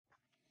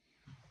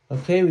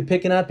Okay, we're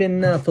picking up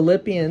in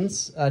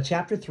Philippians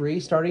chapter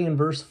 3, starting in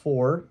verse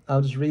 4.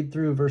 I'll just read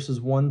through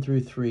verses 1 through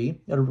 3.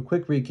 A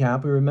quick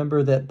recap. We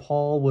remember that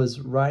Paul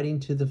was writing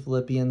to the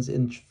Philippians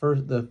in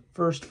the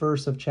first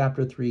verse of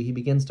chapter 3. He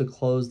begins to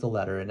close the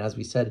letter. And as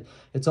we said,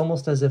 it's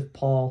almost as if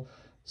Paul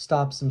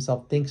stops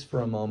himself, thinks for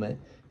a moment,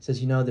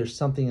 says, there's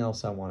something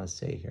else I want to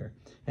say here.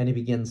 And he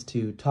begins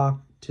to talk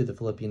to the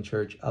Philippian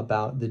church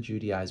about the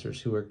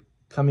Judaizers who are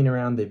coming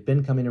around. They've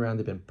been coming around.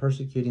 They've been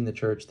persecuting the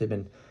church. They've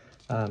been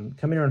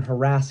coming around,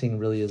 harassing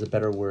really is a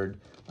better word,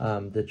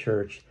 the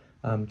church,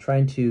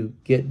 trying to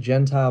get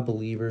Gentile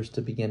believers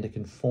to begin to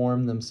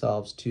conform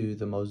themselves to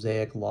the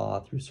Mosaic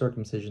law through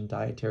circumcision,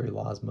 dietary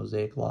laws,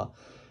 Mosaic law.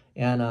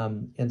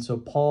 And so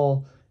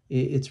Paul,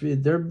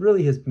 they're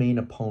really his main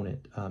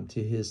opponent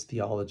to his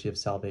theology of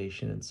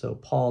salvation. And so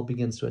Paul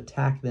begins to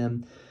attack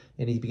them,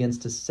 and he begins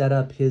to set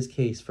up his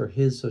case for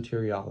his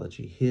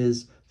soteriology,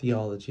 his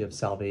theology of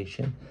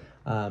salvation.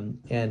 And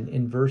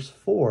in verse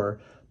 4,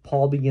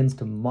 Paul begins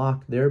to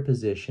mock their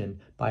position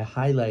by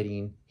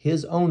highlighting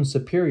his own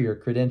superior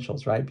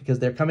credentials, right? Because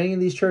they're coming in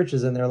these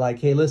churches and they're like,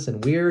 hey, listen,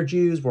 we're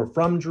Jews, we're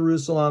from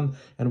Jerusalem,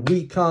 and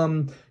we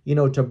come,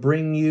 to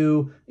bring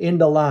you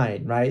into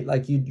line, right?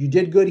 Like you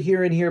did good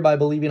here and here by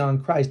believing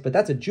on Christ, but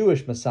that's a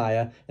Jewish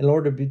Messiah. In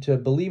order to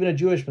believe in a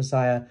Jewish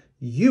Messiah,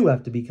 you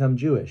have to become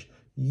Jewish.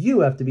 You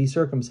have to be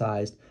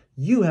circumcised.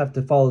 You have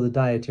to follow the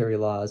dietary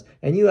laws,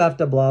 and you have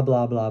to blah,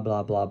 blah, blah,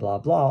 blah, blah, blah,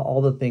 blah, all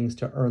the things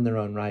to earn their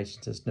own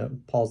righteousness. No,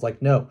 Paul's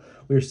like, no,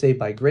 we are saved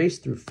by grace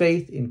through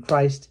faith in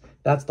Christ.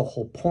 That's the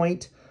whole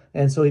point.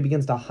 And so he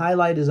begins to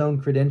highlight his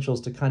own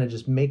credentials to kind of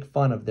just make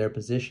fun of their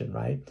position,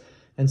 right?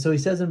 And so he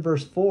says in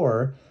verse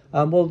 4,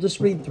 we'll just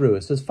read through.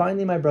 It says,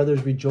 finally, my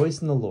brothers,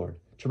 rejoice in the Lord.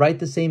 To write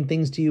the same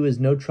things to you is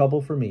no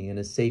trouble for me and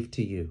is safe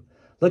to you.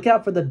 Look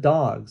out for the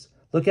dogs.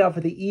 Look out for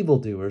the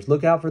evildoers.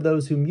 Look out for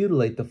those who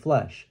mutilate the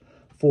flesh.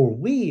 For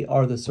we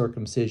are the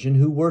circumcision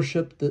who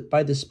worship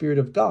by the Spirit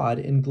of God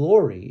in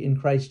glory in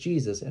Christ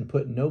Jesus and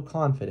put no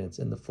confidence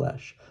in the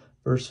flesh.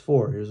 Verse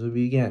 4, here's where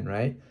we begin,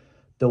 right?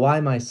 Though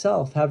I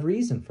myself have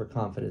reason for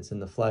confidence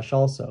in the flesh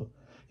also.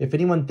 If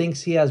anyone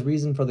thinks he has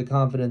reason for the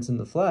confidence in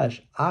the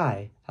flesh,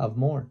 I have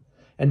more.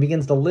 And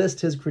begins to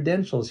list his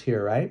credentials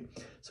here, right?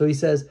 So he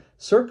says,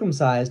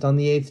 circumcised on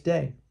the 8th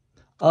day,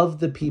 of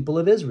the people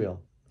of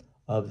Israel,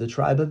 of the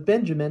tribe of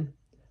Benjamin,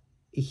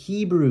 a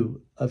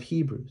Hebrew of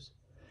Hebrews.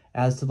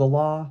 As to the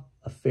law,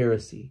 a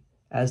Pharisee.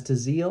 As to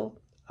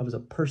zeal, I was a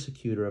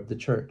persecutor of the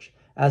church.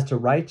 As to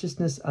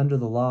righteousness under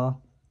the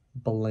law,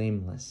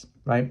 blameless,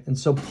 right? And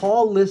so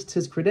Paul lists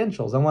his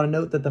credentials. I want to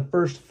note that the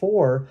first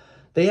 4,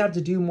 they have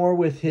to do more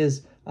with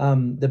his,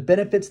 the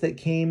benefits that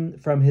came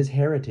from his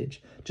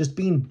heritage, just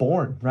being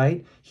born,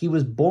 right? He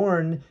was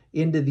born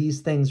into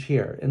these things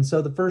here. And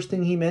so the first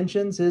thing he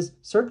mentions is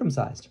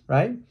circumcised,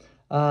 right?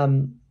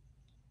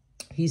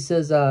 He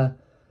says,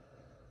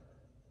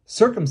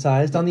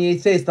 circumcised on the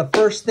 8th day is the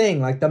first thing,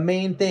 like the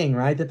main thing,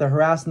 right, that they're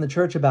harassing the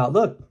church about.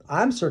 Look,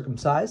 I'm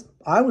circumcised.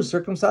 I was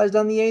circumcised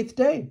on the 8th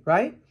day,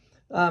 right?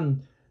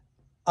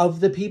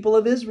 Of the people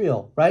of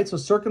Israel, right? So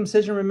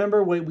circumcision,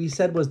 remember what we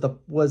said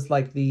was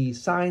like the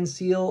sign,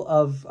 seal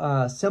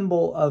of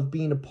symbol of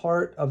being a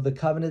part of the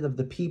covenant of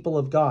the people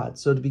of God.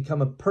 So to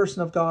become a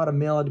person of God, a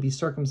male had to be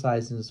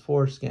circumcised in his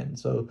foreskin.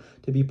 So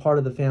to be part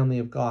of the family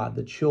of God,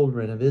 the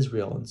children of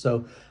Israel. And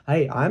so,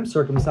 hey, I'm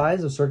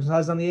circumcised. I'm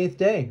circumcised on the 8th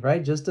day,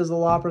 right? Just as the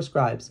law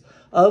prescribes.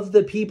 Of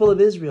the people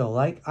of Israel,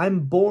 like I'm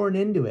born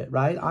into it,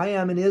 right? I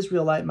am an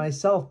Israelite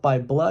myself by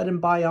blood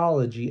and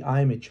biology.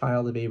 I am a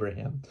child of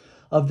Abraham.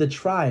 Of the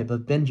tribe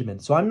of Benjamin.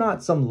 So I'm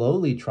not some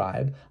lowly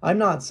tribe. I'm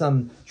not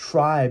some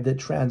tribe that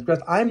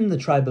transgressed. I'm the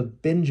tribe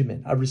of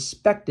Benjamin, a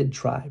respected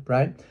tribe,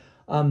 right?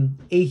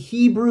 A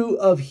Hebrew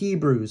of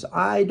Hebrews.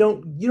 You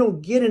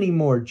don't get any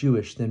more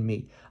Jewish than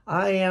me.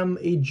 I am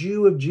a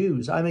Jew of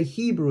Jews. I'm a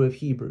Hebrew of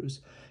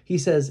Hebrews. He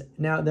says,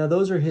 now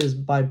those are his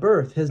by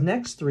birth. His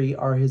next 3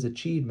 are his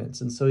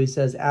achievements. And so he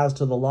says, as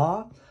to the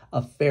law,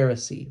 a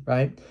Pharisee,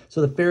 right?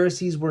 So the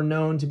Pharisees were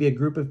known to be a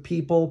group of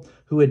people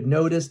who had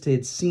noticed,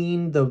 had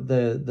seen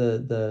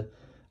the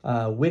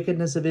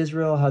wickedness of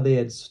Israel, how they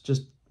had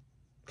just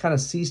kind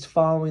of ceased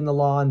following the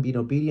law and being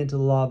obedient to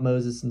the law of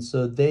Moses. And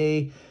so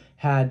they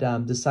had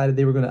decided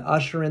they were going to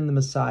usher in the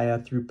Messiah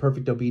through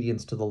perfect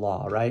obedience to the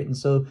law, right? And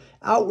so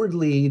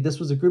outwardly, this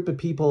was a group of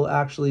people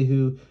actually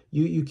who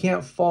you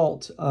can't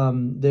fault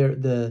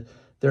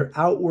their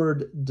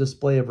outward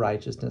display of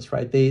righteousness,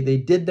 right? They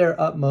did their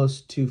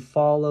utmost to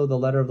follow the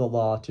letter of the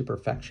law to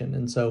perfection.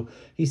 And so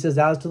he says,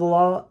 as to the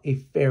law, a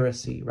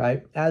Pharisee,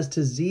 right? As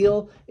to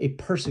zeal, a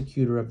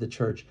persecutor of the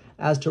church.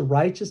 As to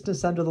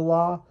righteousness under the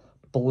law,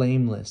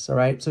 blameless, all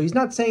right? So he's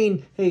not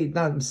saying, hey,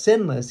 I'm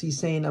sinless. He's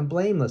saying I'm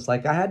blameless.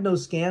 Like I had no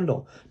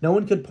scandal. No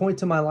one could point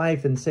to my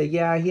life and say,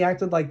 yeah, he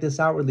acted like this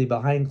outwardly.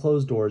 Behind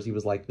closed doors, he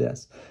was like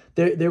this.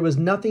 There was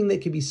nothing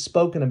that could be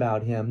spoken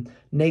about him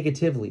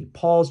negatively.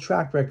 Paul's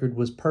track record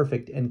was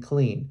perfect and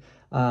clean.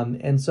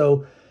 And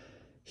so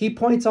he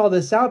points all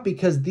this out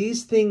because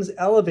these things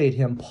elevate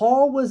him.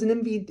 Paul was an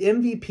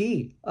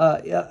MVP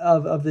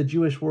of the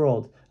Jewish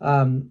world.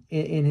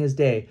 in his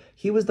day.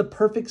 He was the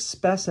perfect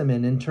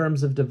specimen in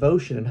terms of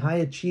devotion and high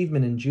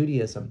achievement in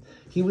Judaism.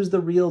 He was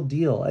the real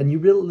deal. And you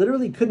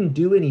literally couldn't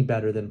do any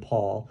better than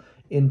Paul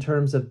in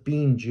terms of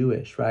being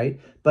Jewish, right?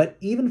 But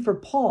even for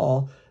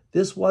Paul,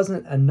 this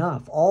wasn't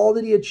enough. All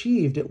that he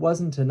achieved, it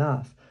wasn't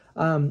enough.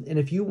 And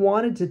if you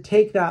wanted to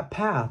take that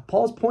path,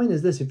 Paul's point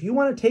is this: if you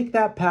want to take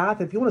that path,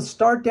 if you want to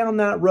start down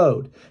that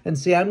road and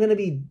say, I'm going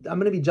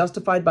to be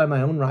justified by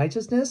my own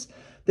righteousness,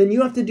 then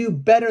you have to do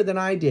better than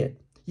I did.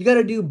 You got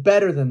to do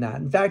better than that.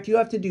 In fact, you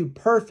have to do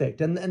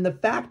perfect. And the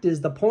fact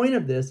is, the point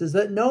of this is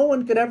that no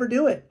one could ever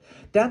do it.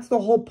 That's the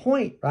whole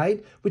point,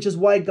 right? Which is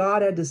why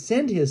God had to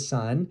send his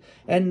son,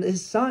 and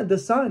his son,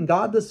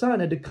 God the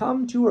Son, had to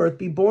come to earth,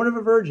 be born of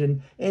a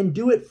virgin, and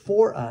do it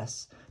for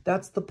us.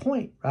 That's the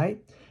point,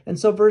 right? And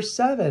so verse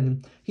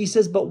 7, he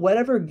says, but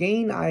whatever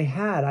gain I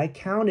had, I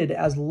counted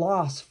as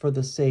loss for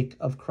the sake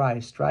of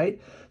Christ,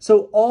 right?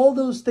 So all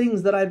those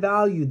things that I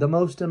valued the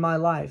most in my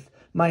life,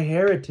 my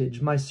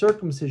heritage, my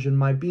circumcision,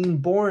 my being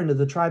born of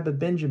the tribe of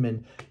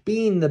Benjamin,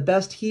 being the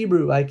best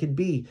Hebrew I could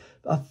be,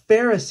 a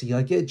Pharisee,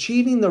 like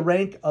achieving the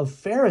rank of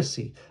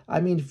Pharisee.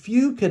 I mean,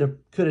 few could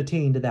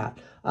attain to that.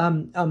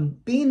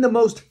 Being the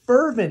most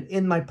fervent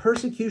in my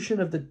persecution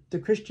of the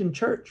Christian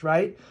church,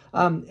 right?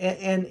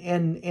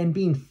 And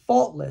being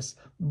faultless,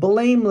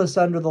 blameless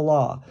under the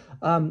law.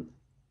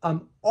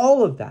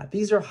 All of that.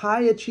 These are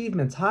high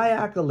achievements, high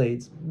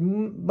accolades,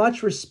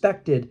 much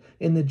respected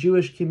in the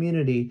Jewish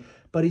community.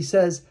 But he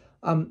says,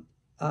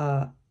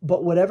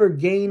 but whatever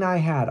gain I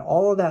had,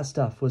 all of that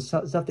stuff was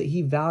stuff that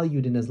he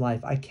valued in his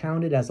life. I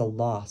counted as a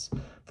loss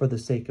for the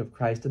sake of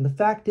Christ. And the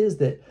fact is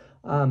that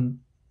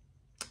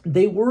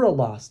they were a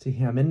loss to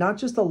him, and not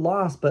just a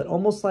loss, but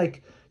almost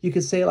like you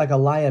could say like a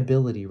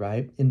liability,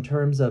 right? In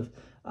terms of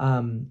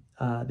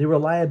they were a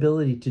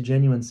liability to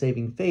genuine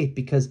saving faith,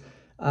 because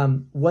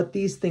what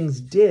these things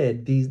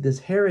did, this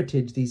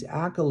heritage, these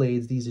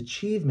accolades, these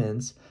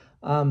achievements,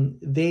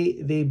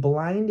 they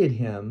blinded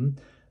him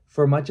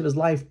for much of his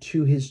life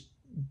to his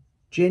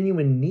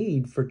genuine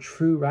need for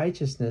true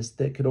righteousness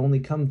that could only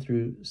come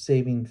through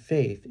saving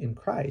faith in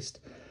Christ.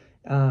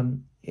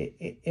 And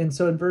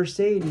so in verse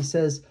 8, he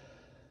says,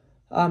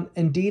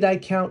 indeed, I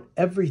count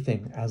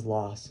everything as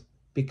loss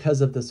because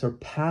of the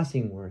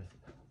surpassing worth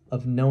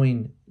of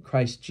knowing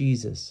Christ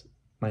Jesus,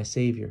 my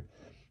Savior,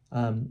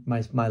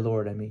 my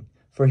Lord, I mean.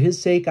 For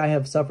his sake, I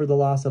have suffered the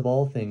loss of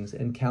all things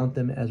and count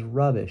them as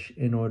rubbish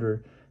in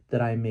order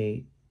that I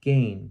may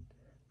gain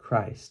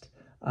Christ.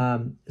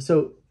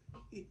 So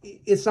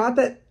it's not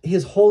that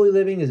his holy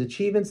living, his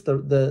achievements,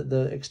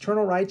 the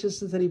external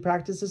righteousness that he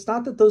practiced, it's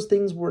not that those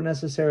things were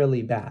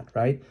necessarily bad,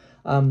 right?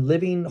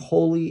 Living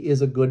holy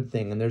is a good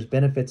thing, and there's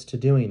benefits to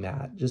doing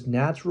that. Just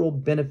natural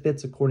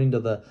benefits according to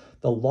the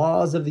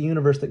laws of the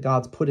universe that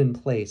God's put in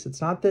place.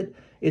 It's not that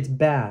it's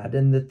bad,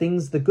 and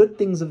the good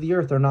things of the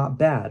earth are not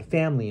bad.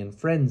 Family and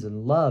friends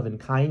and love and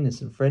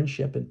kindness and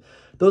friendship, and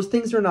those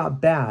things are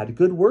not bad.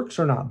 Good works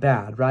are not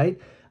bad, right?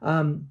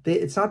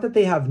 It's not that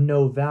they have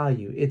no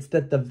value. It's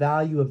that the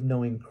value of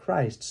knowing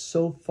Christ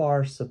so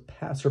far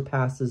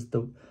surpasses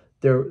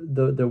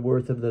the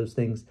worth of those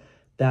things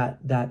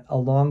that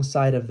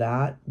alongside of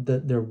that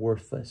they're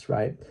worthless,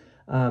 right?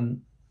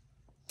 And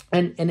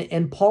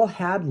Paul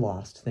had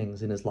lost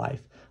things in his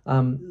life.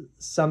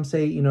 Some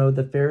say,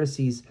 the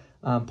Pharisees,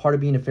 part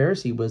of being a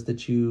Pharisee was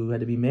that you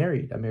had to be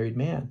married, a married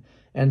man.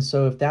 And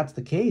so if that's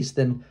the case,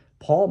 then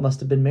Paul must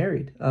have been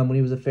married when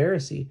he was a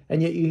Pharisee,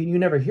 and yet you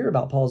never hear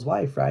about Paul's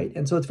wife, right?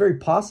 And so it's very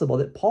possible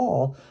that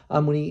Paul,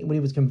 when he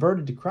was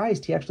converted to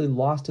Christ, he actually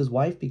lost his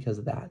wife because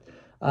of that.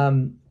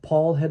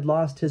 Paul had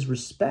lost his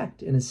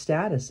respect and his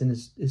status and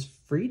his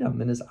freedom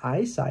and his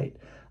eyesight.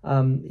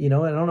 And I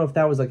don't know if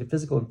that was like a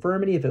physical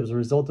infirmity, if it was a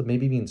result of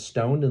maybe being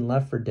stoned and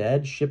left for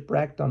dead,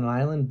 shipwrecked on an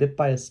island, bit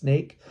by a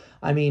snake.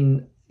 I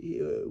mean,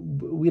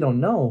 we don't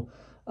know.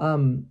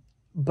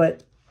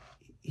 But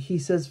he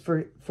says,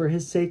 for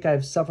his sake,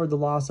 I've suffered the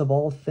loss of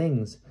all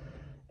things,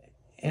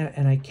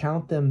 and I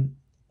count them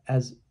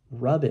as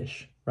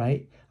rubbish,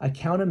 right? I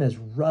count them as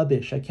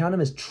rubbish. I count them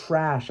as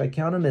trash. I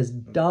count them as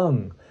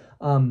dung,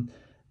 in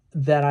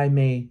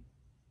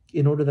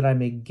order that I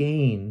may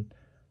gain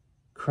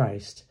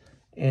Christ.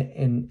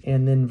 And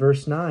then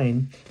verse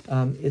 9,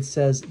 it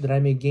says that I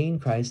may gain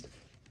Christ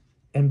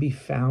and be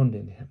found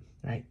in him,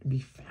 right? Be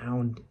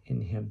found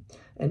in him.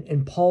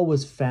 And Paul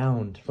was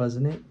found,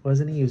 wasn't he?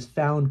 He was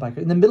found by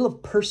Christ in the middle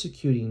of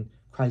persecuting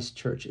Christ's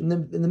church. In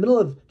the middle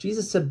of,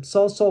 Jesus said,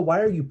 Saul, Saul,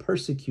 why are you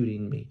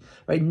persecuting me?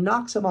 Right?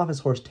 Knocks him off his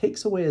horse,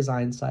 takes away his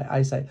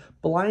eyesight,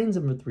 blinds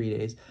him for 3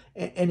 days,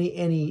 and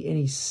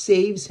he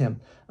saves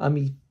him.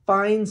 He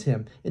finds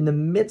him in the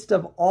midst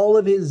of all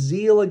of his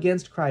zeal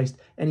against Christ,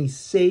 and he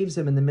saves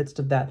him in the midst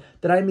of that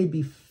I may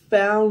be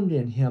found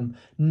in him,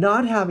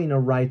 not having a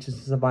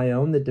righteousness of my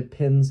own that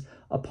depends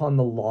upon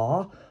the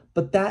law,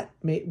 but that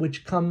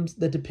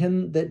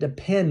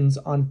depends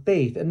on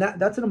faith. And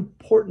that's an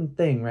important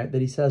thing, right,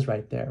 that he says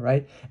right there,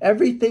 right?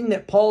 Everything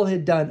that Paul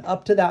had done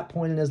up to that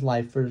point in his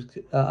life,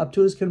 up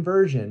to his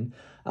conversion,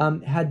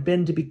 had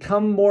been to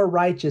become more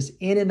righteous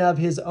in and of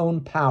his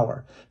own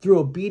power through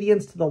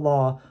obedience to the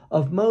law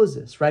of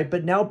Moses, right?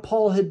 But now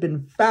Paul had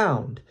been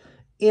found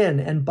in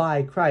and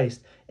by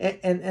Christ.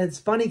 And it's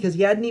funny because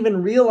he hadn't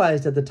even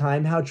realized at the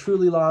time how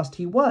truly lost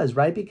he was,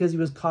 right? Because he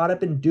was caught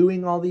up in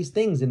doing all these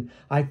things. And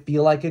I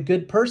feel like a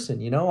good person,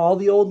 you know, all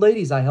the old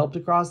ladies I helped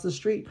across the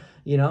street,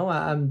 you know,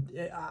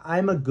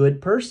 I'm a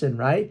good person,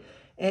 right?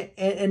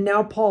 And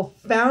now Paul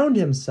found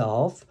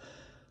himself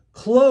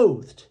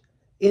clothed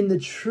in the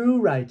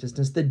true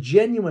righteousness, the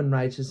genuine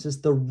righteousness,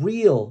 the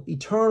real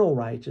eternal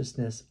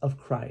righteousness of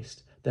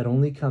Christ that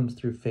only comes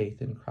through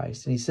faith in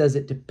Christ. And he says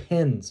it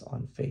depends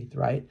on faith,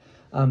 right?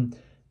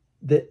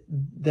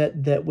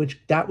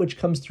 That which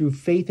comes through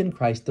faith in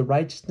Christ, the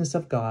righteousness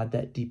of God,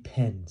 that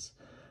depends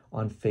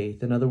on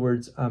faith. In other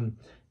words,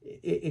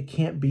 it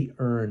can't be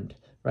earned,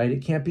 right?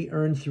 It can't be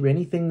earned through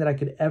anything that I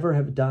could ever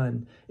have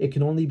done. It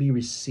can only be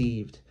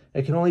received.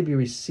 It can only be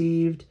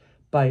received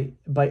by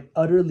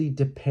utterly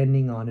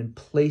depending on and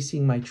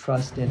placing my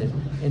trust in it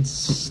and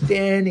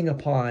standing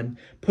upon,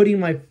 putting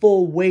my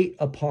full weight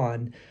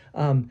upon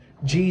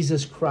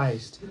Jesus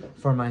Christ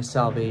for my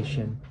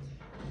salvation.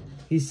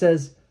 He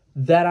says,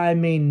 that I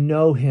may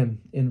know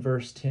him in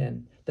verse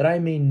 10, that I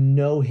may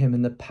know him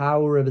in the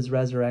power of his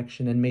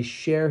resurrection and may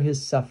share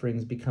his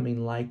sufferings,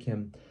 becoming like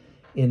him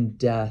in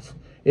death.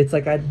 It's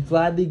like I'd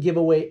gladly give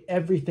away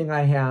everything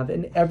I have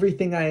and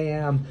everything I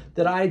am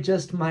that I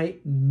just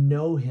might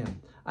know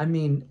him. I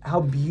mean,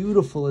 how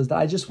beautiful is that?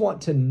 I just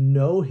want to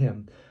know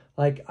him.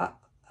 Like,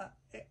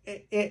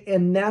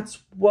 and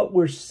that's what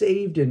we're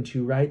saved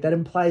into, right? That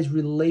implies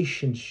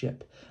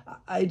relationship.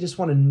 I just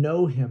want to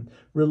know him.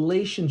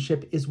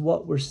 Relationship is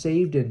what we're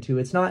saved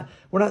into.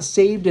 We're not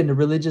saved into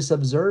religious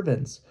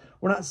observance.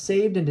 We're not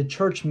saved into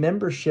church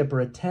membership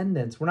or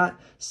attendance. We're not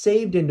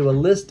saved into a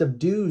list of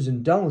do's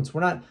and don'ts.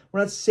 We're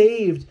not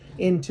saved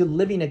into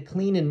living a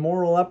clean and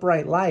moral,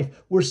 upright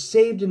life. We're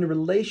saved into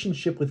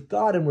relationship with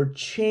God, and we're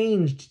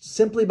changed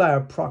simply by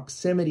our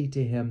proximity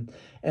to him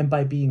and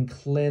by being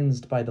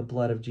cleansed by the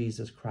blood of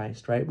Jesus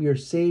Christ, right? We are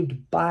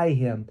saved by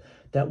him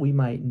that we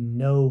might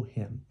know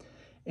him.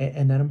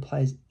 And that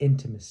implies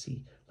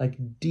intimacy,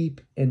 like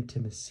deep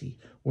intimacy.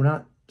 We're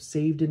not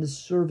saved into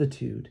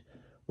servitude.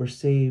 We're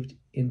saved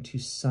into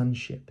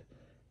sonship.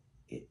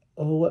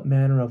 Oh, what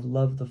manner of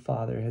love the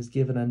Father has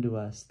given unto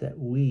us, that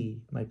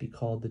we might be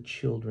called the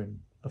children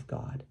of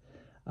God.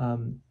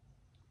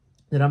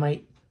 That I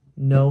might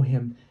know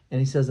him. And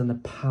he says, in the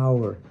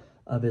power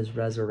of his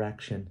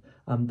resurrection.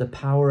 The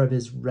power of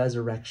his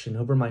resurrection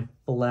over my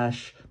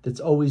flesh that's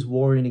always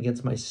warring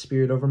against my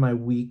spirit, over my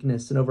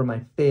weakness and over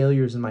my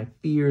failures and my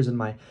fears and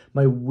my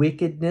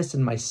wickedness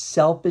and my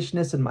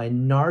selfishness and my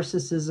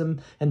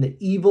narcissism and the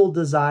evil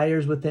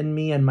desires within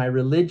me and my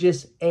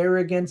religious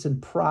arrogance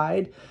and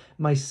pride,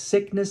 my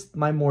sickness,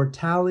 my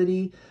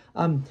mortality,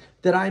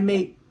 that I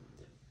may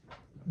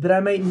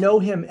know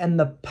him and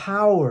the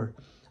power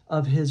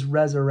of his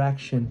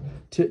resurrection,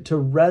 to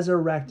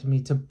resurrect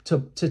me,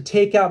 to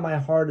take out my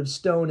heart of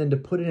stone and to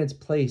put in its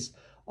place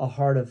a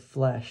heart of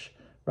flesh,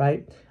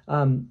 right?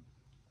 And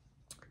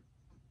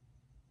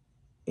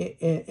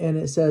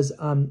it says,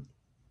 that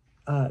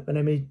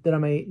I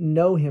may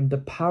know him, the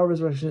power of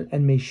his resurrection,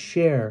 and may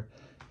share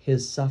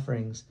his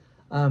sufferings.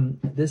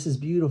 This is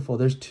beautiful.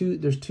 There's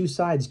two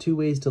sides, two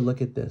ways to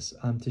look at this,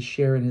 to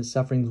share in his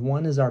sufferings.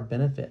 One is our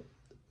benefit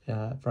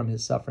from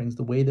his sufferings,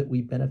 the way that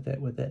we benefit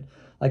with it.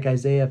 Like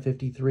Isaiah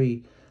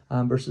 53,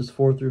 verses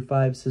 4 through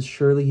 5 says,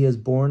 surely he has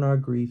borne our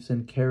griefs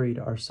and carried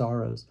our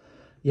sorrows.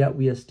 Yet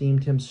we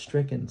esteemed him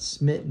stricken,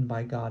 smitten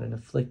by God, and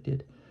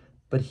afflicted.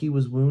 But he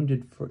was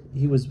wounded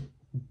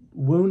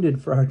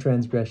for our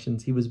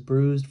transgressions. He was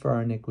bruised for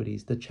our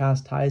iniquities. The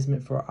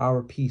chastisement for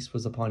our peace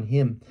was upon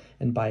him,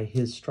 and by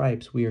his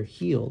stripes we are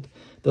healed.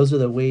 Those are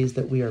the ways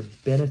that we are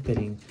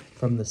benefiting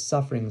from the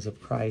sufferings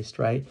of Christ,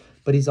 right?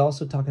 But he's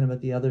also talking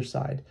about the other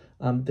side,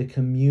 the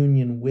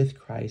communion with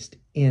Christ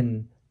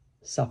in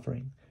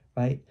suffering,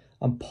 right?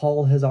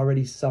 Paul has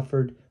already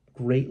suffered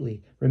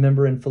greatly.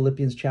 Remember in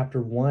Philippians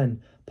chapter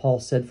 1, Paul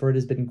said, for it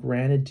has been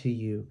granted to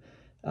you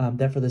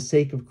that for the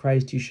sake of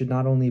Christ you should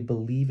not only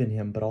believe in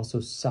him, but also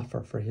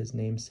suffer for his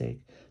name's sake.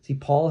 See,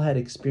 Paul had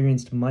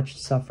experienced much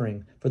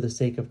suffering for the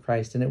sake of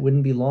Christ, and it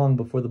wouldn't be long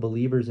before the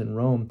believers in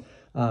Rome,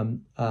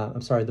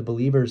 the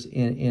believers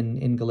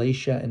in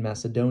Galatia and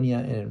Macedonia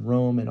and in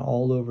Rome and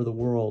all over the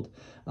world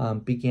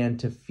began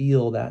to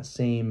feel that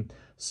same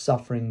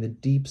suffering, the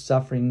deep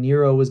suffering.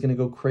 Nero was going to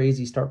go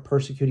crazy, start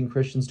persecuting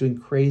Christians, doing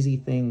crazy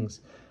things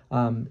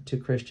to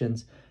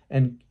Christians,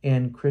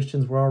 and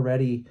Christians were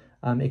already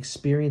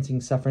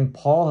experiencing suffering.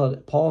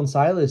 Paul and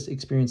Silas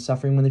experienced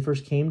suffering when they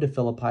first came to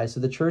Philippi, so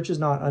the church is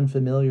not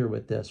unfamiliar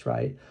with this,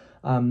 right?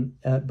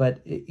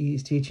 But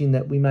he's teaching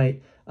that we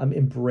might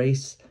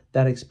embrace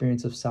that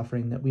experience of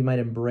suffering, that we might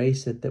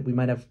embrace it, that we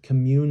might have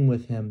commune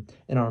with him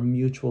in our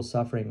mutual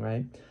suffering,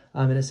 right?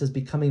 And it says,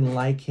 becoming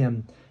like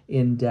him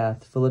in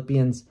death.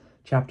 Philippians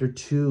chapter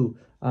 2,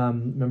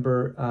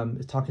 remember,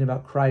 talking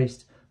about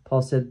Christ,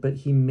 Paul said, but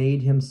he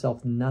made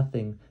himself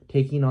nothing,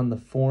 taking on the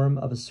form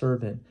of a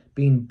servant,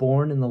 being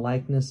born in the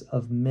likeness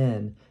of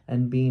men,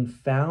 and being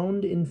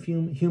found in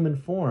human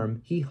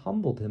form, he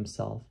humbled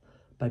himself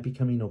by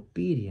becoming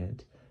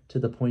obedient to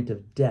the point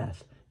of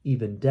death,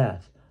 even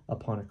death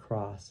upon a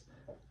cross.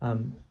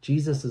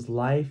 Jesus'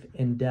 life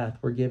and death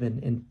were given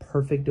in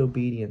perfect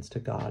obedience to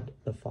God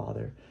the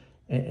Father.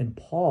 And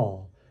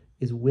Paul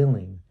is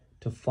willing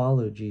to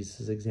follow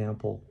Jesus'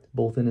 example,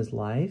 both in his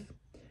life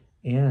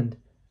and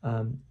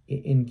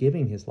in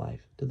giving his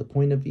life, to the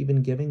point of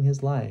even giving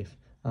his life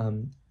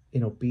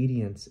in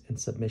obedience and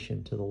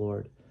submission to the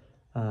Lord.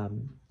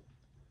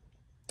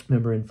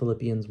 Remember in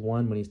Philippians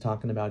 1, when he's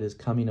talking about his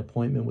coming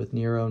appointment with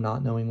Nero,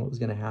 not knowing what was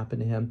going to happen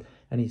to him,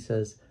 and he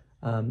says,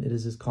 it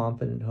is his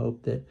confident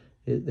hope that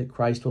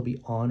Christ will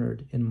be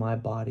honored in my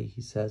body,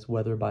 he says,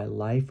 whether by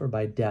life or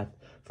by death.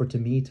 For to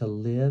me to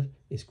live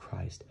is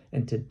Christ,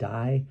 and to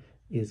die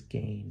is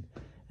gain.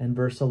 And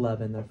verse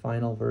 11, the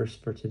final verse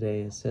for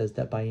today, it says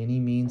that by any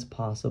means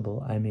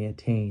possible I may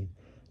attain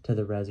to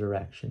the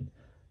resurrection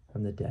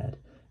from the dead.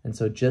 And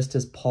so just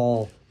as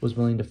Paul was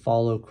willing to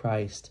follow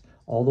Christ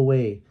all the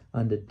way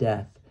unto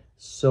death,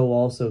 so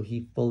also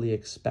he fully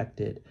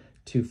expected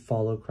to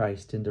follow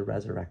Christ into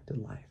resurrected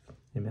life.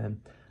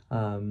 Amen.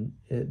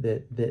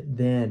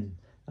 Then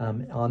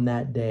on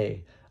that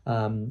day,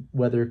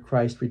 whether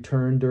Christ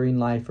returned during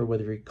life or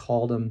whether he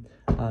called him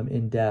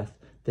in death,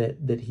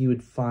 that he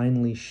would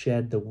finally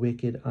shed the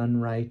wicked,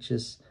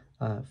 unrighteous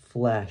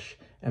flesh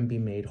and be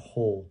made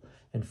whole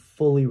and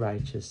fully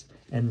righteous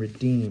and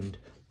redeemed,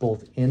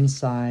 both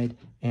inside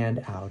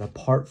and out,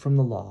 apart from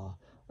the law,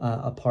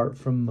 apart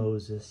from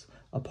Moses,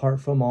 apart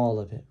from all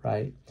of it,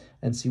 right?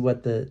 And see,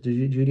 what the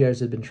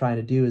Judaizers had been trying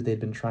to do is they'd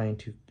been trying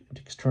to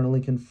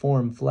externally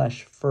conform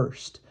flesh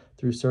first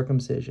through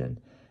circumcision.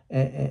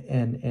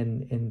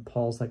 And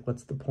Paul's like,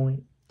 what's the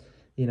point?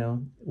 You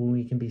know, when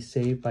we can be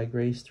saved by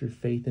grace through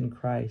faith in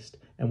Christ,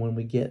 and when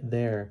we get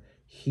there,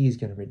 he's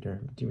going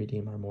to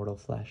redeem our mortal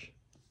flesh.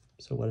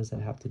 So what does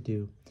that have to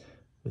do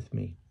with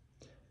me?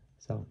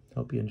 So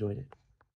hope you enjoyed it.